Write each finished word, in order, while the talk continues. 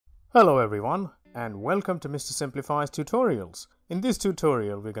Hello everyone and welcome to Mr. Simplified's tutorials. In this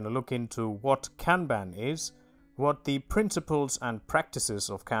tutorial we're going to look into what Kanban is, what the principles and practices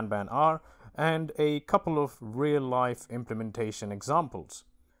of Kanban are, and a couple of real-life implementation examples.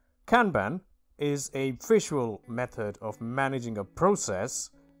 Kanban is a visual method of managing a process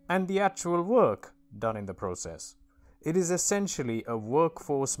and the actual work done in the process. It is essentially a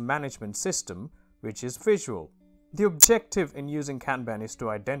workforce management system which is visual. The objective in using Kanban is to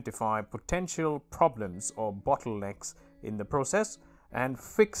identify potential problems or bottlenecks in the process and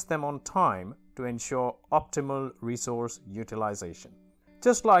fix them on time to ensure optimal resource utilization.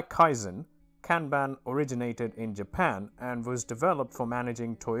 Just like Kaizen, Kanban originated in Japan and was developed for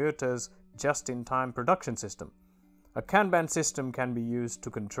managing Toyota's just-in-time production system. A Kanban system can be used to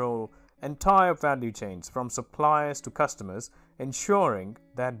control entire value chains from suppliers to customers, ensuring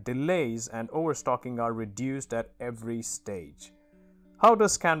that delays and overstocking are reduced at every stage. How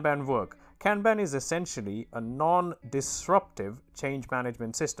does Kanban work? Kanban is essentially a non-disruptive change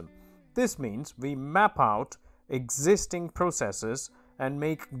management system. This means we map out existing processes and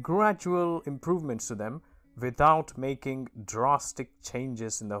make gradual improvements to them without making drastic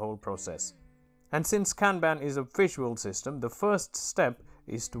changes in the whole process. And since Kanban is a visual system, the first step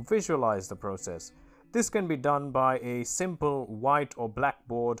is to visualize the process. This can be done by a simple white or black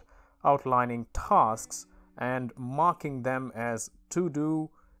board outlining tasks and marking them as to do,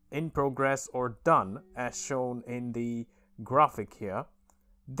 in progress, or done as shown in the graphic here.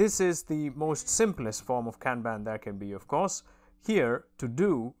 This is the most simplest form of Kanban there can be, of course. Here, to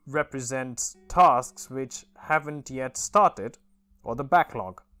do represents tasks which haven't yet started or the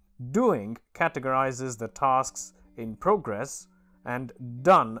backlog. Doing categorizes the tasks in progress, and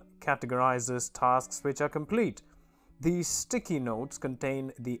done categorizes tasks which are complete. These sticky notes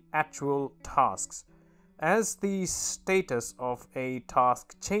contain the actual tasks. As the status of a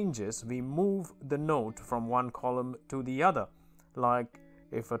task changes, we move the note from one column to the other. Like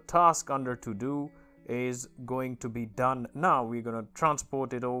if a task under to do is going to be done now, we're going to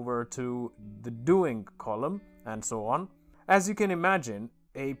transport it over to the doing column and so on. As you can imagine,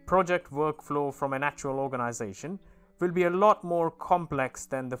 a project workflow from an actual organization will be a lot more complex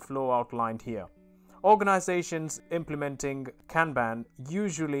than the flow outlined here. Organizations implementing Kanban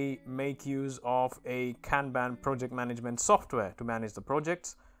usually make use of a Kanban project management software to manage the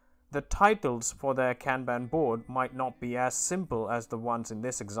projects. The titles for their Kanban board might not be as simple as the ones in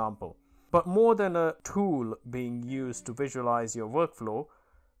this example. But more than a tool being used to visualize your workflow,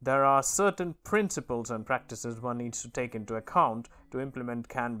 there are certain principles and practices one needs to take into account to implement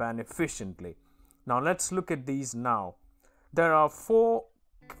Kanban efficiently. Now let's look at these now. There are 4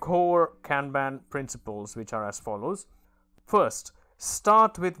 core Kanban principles which are as follows. First,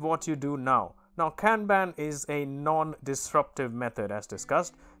 start with what you do now. Now Kanban is a non-disruptive method as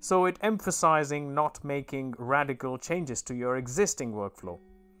discussed, so it emphasizing not making radical changes to your existing workflow.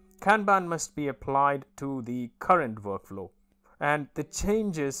 Kanban must be applied to the current workflow, and the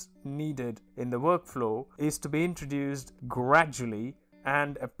changes needed in the workflow is to be introduced gradually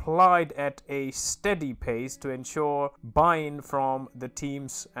and applied at a steady pace to ensure buy-in from the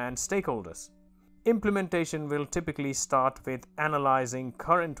teams and stakeholders. Implementation will typically start with analyzing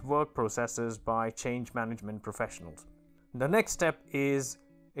current work processes by change management professionals. The next step is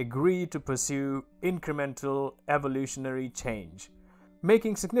agree to pursue incremental evolutionary change.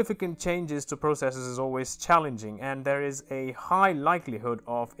 Making significant changes to processes is always challenging, and there is a high likelihood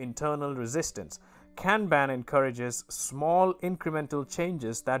of internal resistance. Kanban encourages small incremental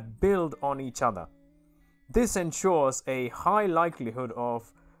changes that build on each other. This ensures a high likelihood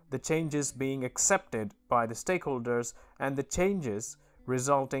of the changes being accepted by the stakeholders and the changes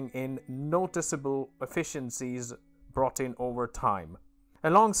resulting in noticeable efficiencies brought in over time.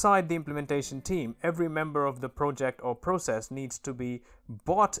 Alongside the implementation team, every member of the project or process needs to be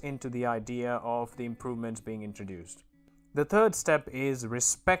bought into the idea of the improvements being introduced. The third step is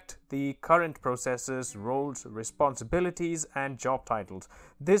respect the current processes, roles, responsibilities, and job titles.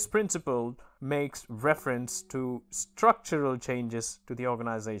 This principle makes reference to structural changes to the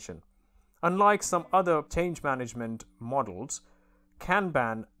organization. Unlike some other change management models,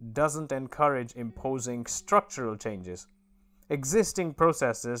 Kanban doesn't encourage imposing structural changes. Existing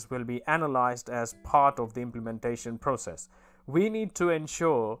processes will be analyzed as part of the implementation process. We need to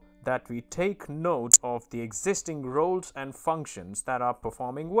ensure that we take note of the existing roles and functions that are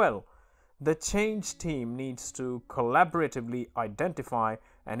performing well. The change team needs to collaboratively identify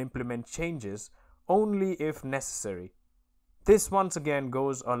and implement changes only if necessary. This once again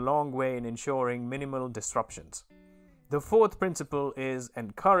goes a long way in ensuring minimal disruptions. The fourth principle is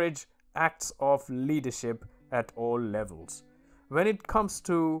encourage acts of leadership at all levels. When it comes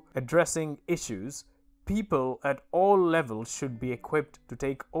to addressing issues, people at all levels should be equipped to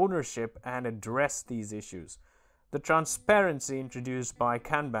take ownership and address these issues. The transparency introduced by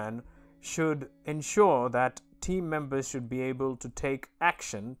Kanban should ensure that team members should be able to take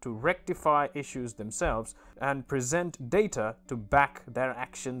action to rectify issues themselves and present data to back their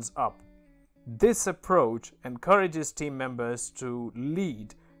actions up. This approach encourages team members to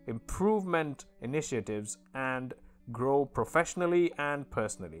lead improvement initiatives and grow professionally and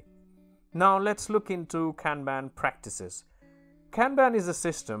personally. Now let's look into Kanban practices. Kanban is a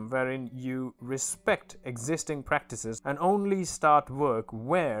system wherein you respect existing practices and only start work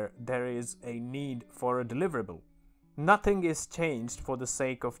where there is a need for a deliverable. Nothing is changed for the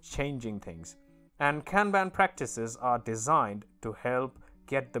sake of changing things, and Kanban practices are designed to help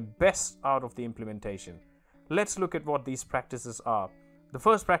get the best out of the implementation. Let's look at what these practices are. The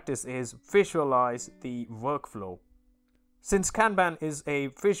first practice is visualize the workflow. Since Kanban is a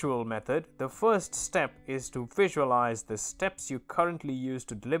visual method, the first step is to visualize the steps you currently use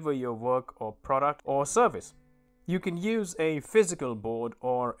to deliver your work or product or service. You can use a physical board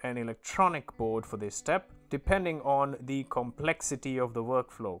or an electronic board for this step, depending on the complexity of the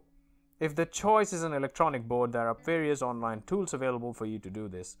workflow. If the choice is an electronic board, there are various online tools available for you to do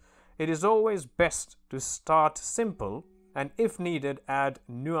this. It is always best to start simple and, if needed, add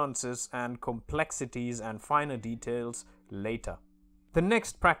nuances and complexities and finer details later. The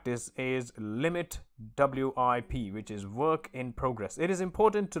next practice is limit WIP, which is work in progress. It is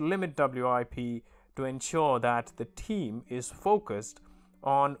important to limit WIP to ensure that the team is focused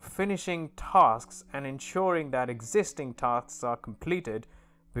on finishing tasks and ensuring that existing tasks are completed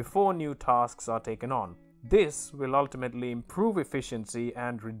before new tasks are taken on. This will ultimately improve efficiency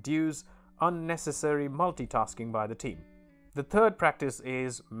and reduce unnecessary multitasking by the team. The third practice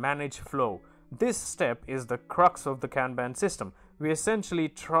is manage flow. This step is the crux of the Kanban system. We essentially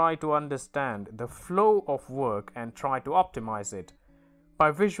try to understand the flow of work and try to optimize it.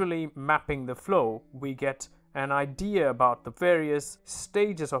 By visually mapping the flow, we get an idea about the various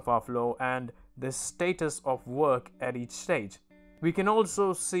stages of our flow and the status of work at each stage. We can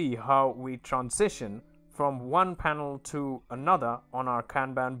also see how we transition from one panel to another on our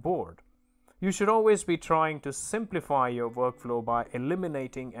Kanban board. You should always be trying to simplify your workflow by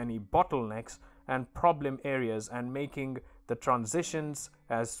eliminating any bottlenecks and problem areas and making the transitions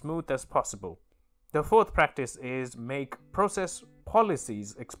as smooth as possible. The fourth practice is make process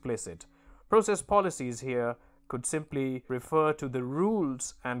policies explicit. Process policies here could simply refer to the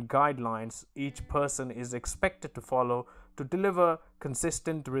rules and guidelines each person is expected to follow to deliver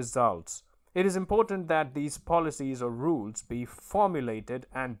consistent results. It is important that these policies or rules be formulated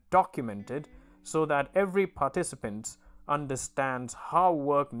and documented so that every participant understands how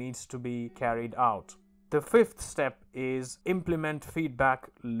work needs to be carried out. The fifth step is implement feedback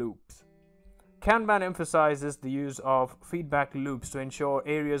loops. Kanban emphasizes the use of feedback loops to ensure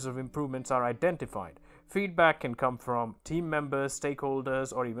areas of improvements are identified. Feedback can come from team members,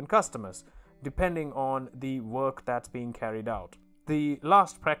 stakeholders, or even customers, depending on the work that's being carried out. The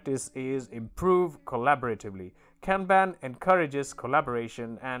last practice is improve collaboratively. Kanban encourages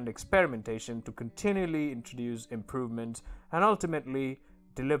collaboration and experimentation to continually introduce improvements and ultimately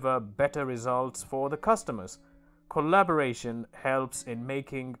deliver better results for the customers. Collaboration helps in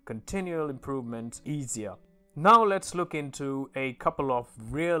making continual improvements easier. Now let's look into a couple of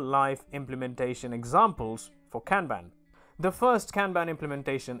real-life implementation examples for Kanban. The first Kanban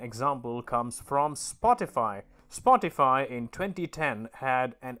implementation example comes from Spotify. Spotify in 2010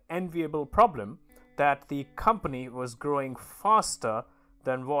 had an enviable problem that the company was growing faster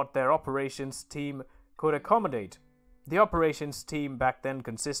than what their operations team could accommodate. The operations team back then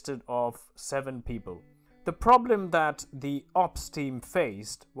consisted of 7 people. The problem that the ops team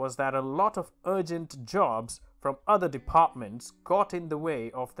faced was that a lot of urgent jobs from other departments got in the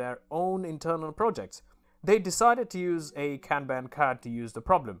way of their own internal projects. They decided to use a Kanban card to use the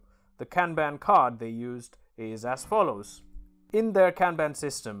problem. The Kanban card they used is as follows. In their Kanban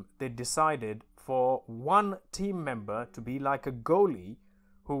system, they decided for one team member to be like a goalie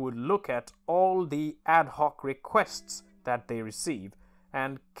who would look at all the ad hoc requests that they receive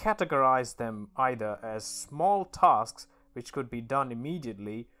and categorize them either as small tasks which could be done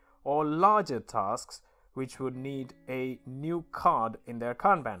immediately or larger tasks which would need a new card in their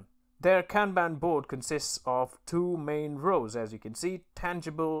Kanban. Their Kanban board consists of 2 main rows, as you can see,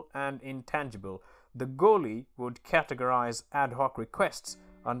 tangible and intangible. The goalie would categorize ad hoc requests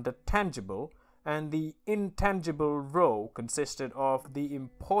under tangible, and the intangible row consisted of the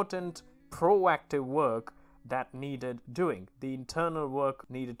important proactive work that needed doing. The internal work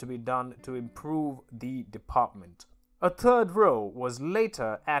needed to be done to improve the department. A third row was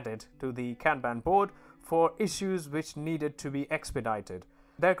later added to the Kanban board for issues which needed to be expedited.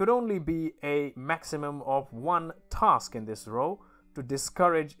 There could only be a maximum of one task in this row to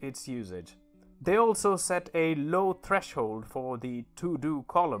discourage its usage. They also set a low threshold for the to-do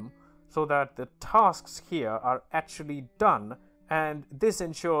column so that the tasks here are actually done, and this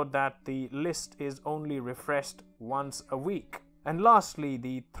ensured that the list is only refreshed once a week. And lastly,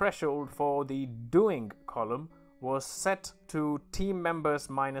 the threshold for the doing column was set to team members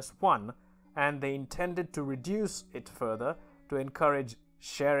 -1, and they intended to reduce it further to encourage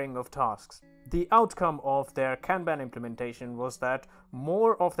sharing of tasks. The outcome of their Kanban implementation was that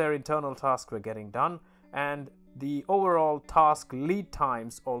more of their internal tasks were getting done, and the overall task lead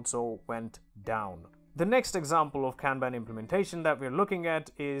times also went down. The next example of Kanban implementation that we're looking at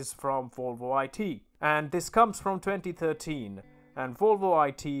is from Volvo IT, and this comes from 2013. And Volvo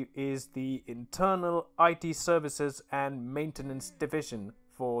IT is the internal IT services and maintenance division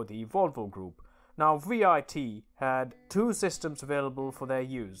for the Volvo Group. Now, VIT had two systems available for their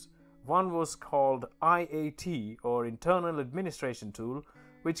use. One was called IAT, or Internal Administration Tool,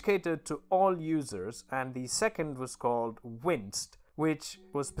 which catered to all users, and the second was called WINST, which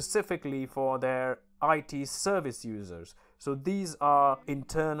was specifically for their IT service users. So these are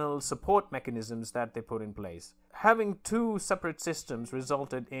internal support mechanisms that they put in place. Having two separate systems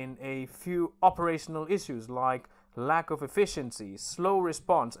resulted in a few operational issues like lack of efficiency, slow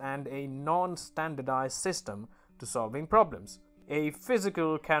response, and a non-standardized system to solving problems. A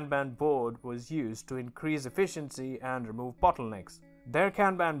physical Kanban board was used to increase efficiency and remove bottlenecks. Their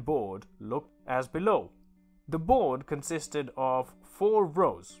Kanban board looked as below. The board consisted of 4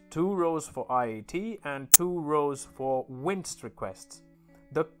 rows, 2 rows for IAT and 2 rows for WINST requests.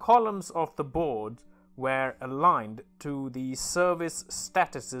 The columns of the board were aligned to the service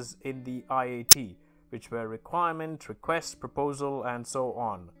statuses in the IAT, which were requirement, request, proposal, and so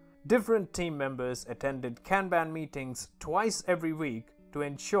on. Different team members attended Kanban meetings twice every week to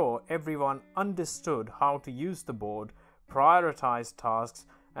ensure everyone understood how to use the board, prioritize tasks,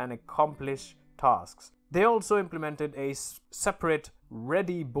 and accomplish tasks. They also implemented a separate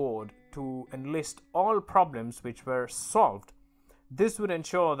ready board to enlist all problems which were solved. This would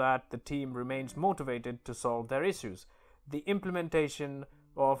ensure that the team remains motivated to solve their issues. The implementation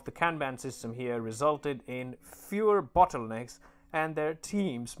of the Kanban system here resulted in fewer bottlenecks and their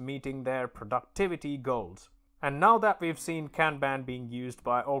teams meeting their productivity goals. And now that we've seen Kanban being used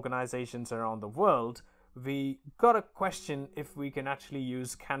by organizations around the world, we got a question if we can actually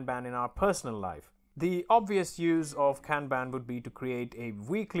use Kanban in our personal life. The obvious use of Kanban would be to create a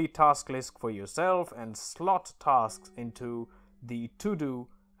weekly task list for yourself and slot tasks into the to-do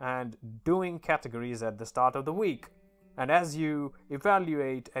and doing categories at the start of the week. And as you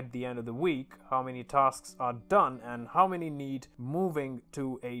evaluate at the end of the week how many tasks are done and how many need moving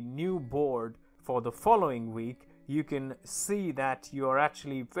to a new board for the following week, you can see that you are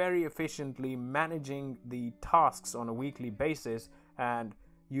actually very efficiently managing the tasks on a weekly basis, and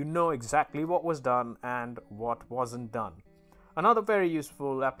you know exactly what was done and what wasn't done. Another very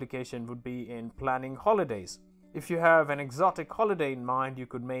useful application would be in planning holidays. If you have an exotic holiday in mind, you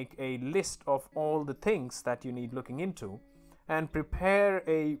could make a list of all the things that you need looking into and prepare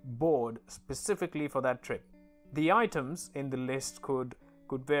a board specifically for that trip. The items in the list could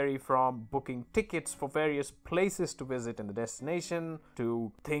vary from booking tickets for various places to visit in the destination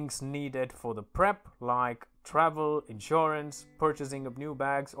to things needed for the prep like travel, insurance, purchasing of new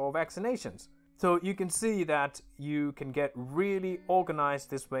bags, or vaccinations. So you can see that you can get really organized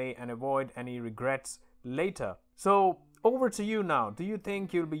this way and avoid any regrets later. So over to you now. Do you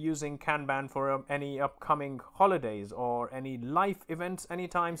think you'll be using Kanban for any upcoming holidays or any life events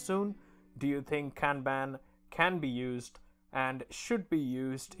anytime soon? Do you think Kanban can be used and should be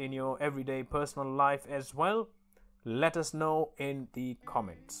used in your everyday personal life as well? Let us know in the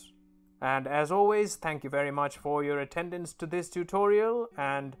comments. And as always, thank you very much for your attendance to this tutorial,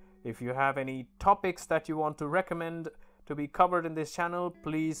 and if you have any topics that you want to recommend to be covered in this channel,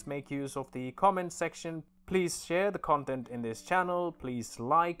 please make use of the comment section. Please share the content in this channel, please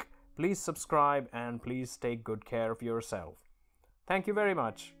like, please subscribe, and please take good care of yourself. Thank you very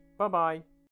much. Bye-bye.